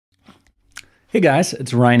Hey guys,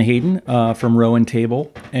 it's Ryan Hayden from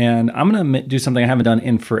Untitled, and I'm going to do something I haven't done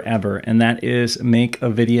in forever, and that is make a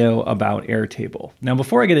video about Airtable. Now,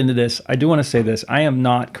 before I get into this, I do want to say this. I am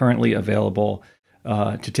not currently available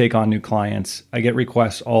to take on new clients. I get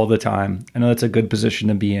requests all the time. I know that's a good position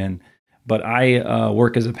to be in, but I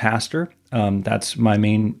work as a pastor. That's my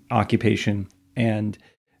main occupation, and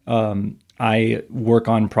I work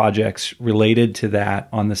on projects related to that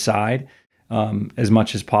on the side. As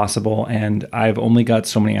much as possible. And I've only got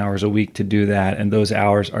so many hours a week to do that. And those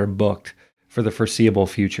hours are booked for the foreseeable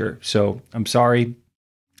future. So I'm sorry,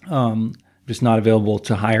 just not available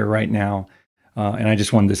to hire right now. And I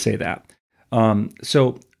just wanted to say that.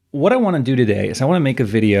 So what I want to do today is I want to make a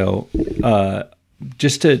video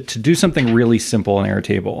just to do something really simple in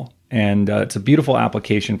Airtable. And it's a beautiful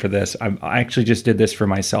application for this. I actually just did this for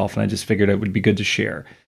myself, and I just figured it would be good to share.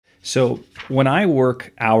 So when I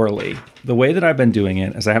work hourly, the way that I've been doing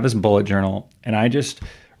it is I have this bullet journal and I just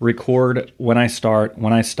record when I start,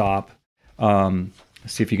 when I stop. Let's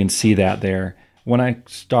see if you can see that there. When I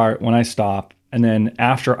start, when I stop, and then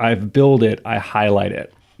after I've built it, I highlight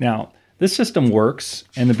it. Now, this system works,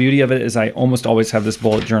 and the beauty of it is I almost always have this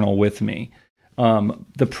bullet journal with me.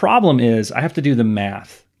 The problem is I have to do the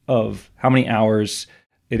math of how many hours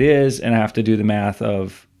it is, and I have to do the math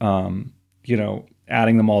of,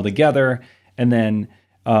 adding them all together. And then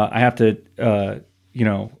I have to,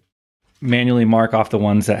 manually mark off the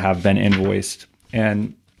ones that have been invoiced.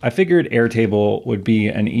 And I figured Airtable would be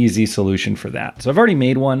an easy solution for that. So I've already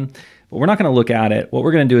made one, but we're not going to look at it. What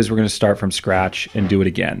we're going to do is we're going to start from scratch and do it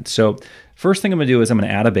again. So first thing I'm going to do is I'm going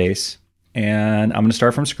to add a base, and I'm going to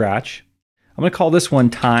start from scratch. I'm going to call this one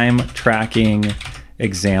time tracking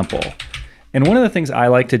example. And one of the things I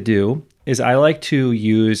like to do is I like to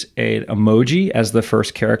use an emoji as the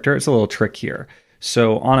first character. It's a little trick here.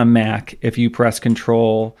 So on a Mac, if you press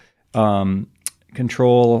Control, Command,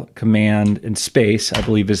 and Space, I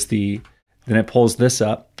believe then it pulls this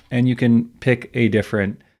up, and you can pick a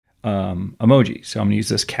different emoji. So I'm going to use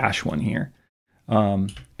this cash one here.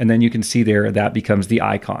 And then you can see there that becomes the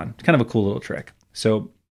icon. It's kind of a cool little trick.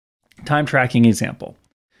 So time tracking example.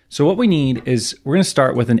 So what we need is we're going to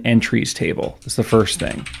start with an entries table. That's the first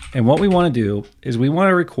thing. And what we want to do is we want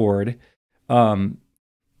to record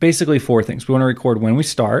basically four things. We want to record when we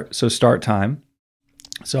start, so start time.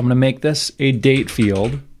 So I'm going to make this a date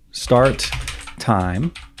field, start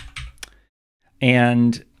time.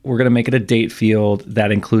 And we're going to make it a date field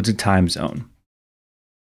that includes a time zone.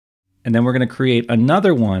 And then we're going to create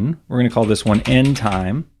another one. We're going to call this one end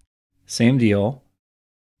time. Same deal.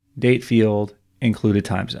 Date field, include a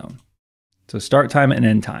time zone. So start time and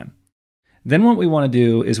end time. Then what we want to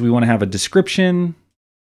do is we want to have a description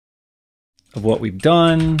of what we've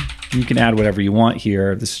done. You can add whatever you want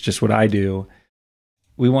here. This is just what I do.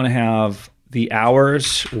 We want to have the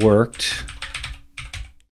hours worked,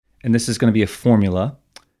 and this is going to be a formula.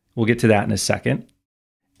 We'll get to that in a second.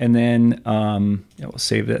 And then we'll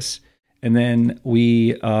save this. And then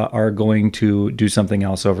we are going to do something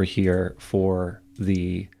else over here for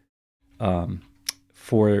the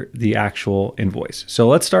actual invoice. So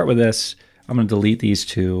let's start with this. I'm going to delete these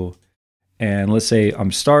two. And let's say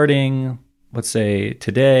I'm starting. Let's say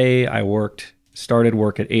today I started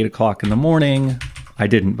work at 8 o'clock in the morning. I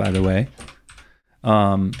didn't, by the way.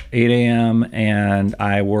 8 a.m. and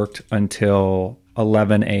I worked until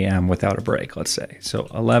 11 a.m. without a break, let's say. So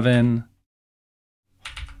 11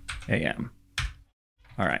 a.m.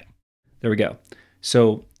 All right, there we go.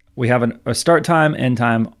 So we have a start time, end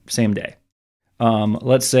time, same day.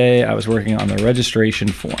 Let's say I was working on the registration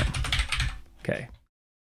form. Okay.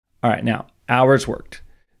 All right, now hours worked.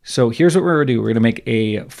 So here's what we're going to do. We're going to make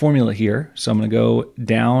a formula here. So I'm going to go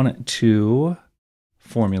down to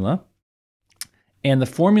formula. And the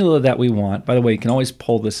formula that we want, by the way, you can always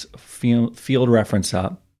pull this field reference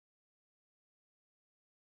up,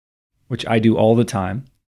 which I do all the time.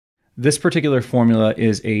 This particular formula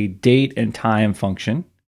is a date and time function.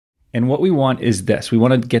 And what we want is this. We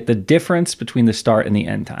want to get the difference between the start and the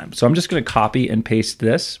end time. So I'm just going to copy and paste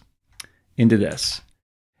this into this.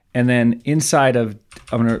 And then inside of,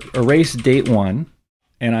 I'm going to erase date one,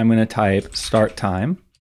 and I'm going to type start time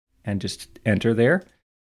and just enter there.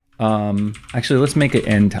 Actually, let's make it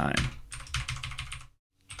end time.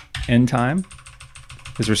 End time,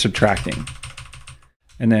 because we're subtracting.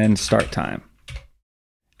 And then start time.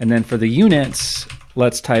 And then for the units,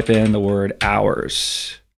 let's type in the word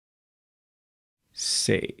hours.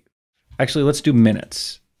 Save. Actually, let's do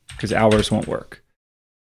minutes, because hours won't work.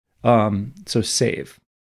 So save.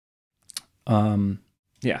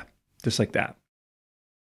 Yeah, just like that.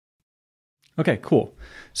 Okay, cool.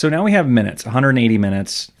 So now we have minutes, 180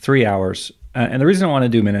 minutes, 3 hours. And the reason I want to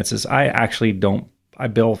do minutes is I actually I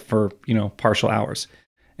bill for, partial hours.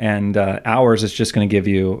 And hours is just going to give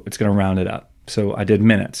you, it's going to round it up. So I did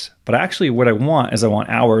minutes. But actually what I want is I want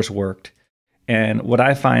hours worked. And what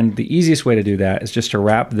I find the easiest way to do that is just to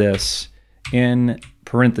wrap this in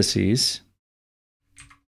parentheses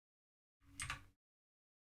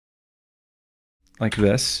like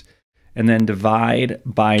this, and then divide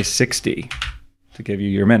by 60 to give you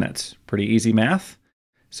your minutes. Pretty easy math.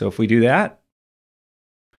 So if we do that,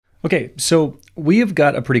 okay, so we have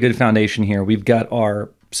got a pretty good foundation here. We've got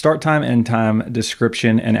our start time, end time,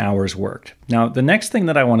 description, and hours worked. Now, the next thing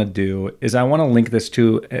that I want to do is I want to link this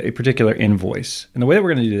to a particular invoice. And the way that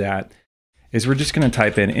we're going to do that is we're just going to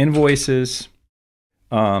type in invoices,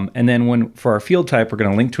 and then for our field type, we're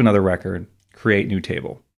going to link to another record, create new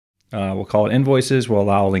table. We'll call it invoices. We'll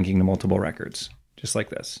allow linking to multiple records, just like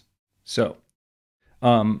this. So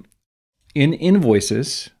in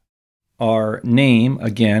invoices, our name,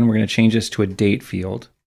 again, we're going to change this to a date field,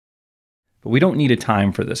 but we don't need a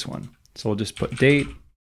time for this one. So we'll just put date,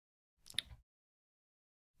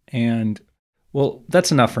 and well,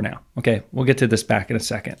 that's enough for now. Okay, we'll get to this back in a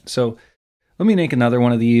second. So let me make another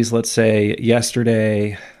one of these. Let's say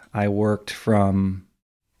yesterday I worked from,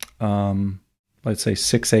 let's say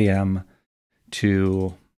 6 a.m.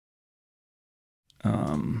 to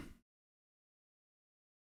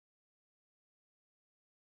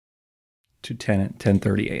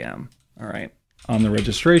 10:30 a.m. All right. On the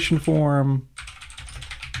registration form,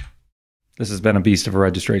 this has been a beast of a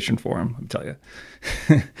registration form, I'll tell you.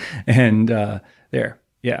 And there,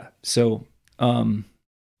 yeah. So,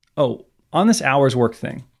 on this hours work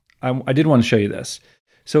thing, I did want to show you this.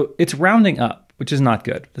 So it's rounding up, which is not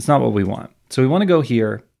good. That's not what we want. So we want to go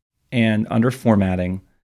here and under formatting,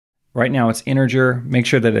 right now it's integer, make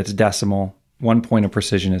sure that it's decimal, 1 point of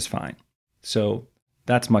precision is fine. So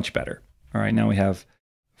that's much better. All right, now we have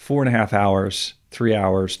 4.5 hours, 3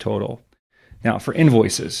 hours total. Now for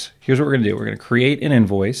invoices, here's what we're going to do. We're going to create an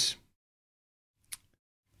invoice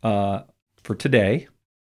for today.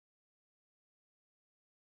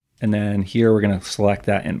 And then here we're going to select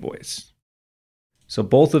that invoice. So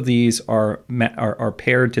both of these are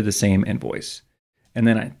paired to the same invoice. And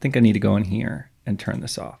then I think I need to go in here and turn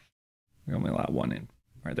this off. We only allow one in.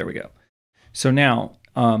 All right, there we go. So now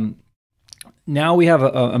we have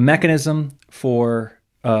a mechanism for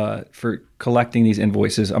collecting these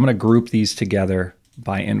invoices. I'm going to group these together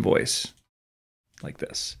by invoice like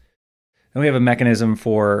this. Then we have a mechanism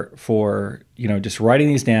for just writing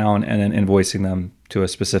these down and then invoicing them to a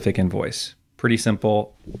specific invoice. Pretty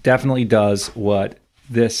simple. Definitely does what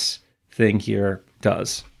this thing here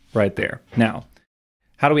does right there. Now,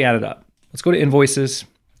 how do we add it up? Let's go to invoices.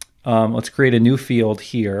 Let's create a new field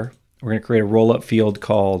here. We're going to create a roll-up field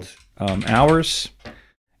called hours,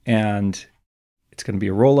 and it's going to be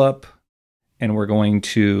a roll-up, and we're going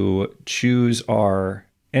to choose our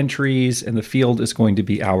entries, and the field is going to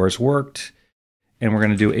be hours worked, and we're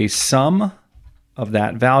going to do a sum of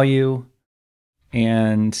that value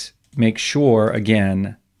and make sure,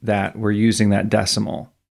 again, that we're using that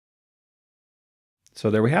decimal. So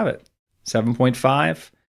there we have it, 7.5.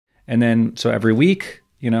 And then, so every week,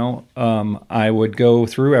 I would go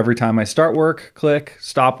through every time I start work, click,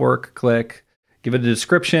 stop work, click, give it a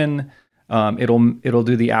description. It'll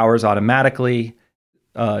do the hours automatically,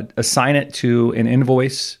 assign it to an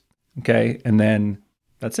invoice. Okay. And then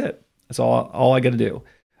that's it. That's all I got to do.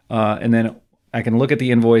 And then I can look at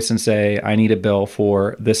the invoice and say, I need a bill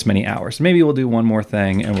for this many hours. Maybe we'll do one more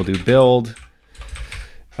thing and we'll do build,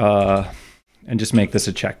 and just make this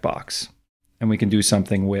a checkbox. And we can do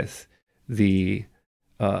something with the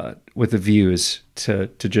views to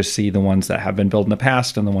just see the ones that have been built in the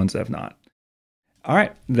past and the ones that have not. All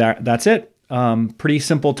right, that's it. Pretty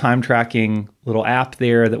simple time tracking little app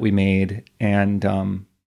there that we made, and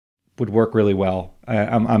would work really well.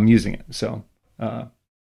 I'm using it, so let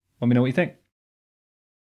me know what you think.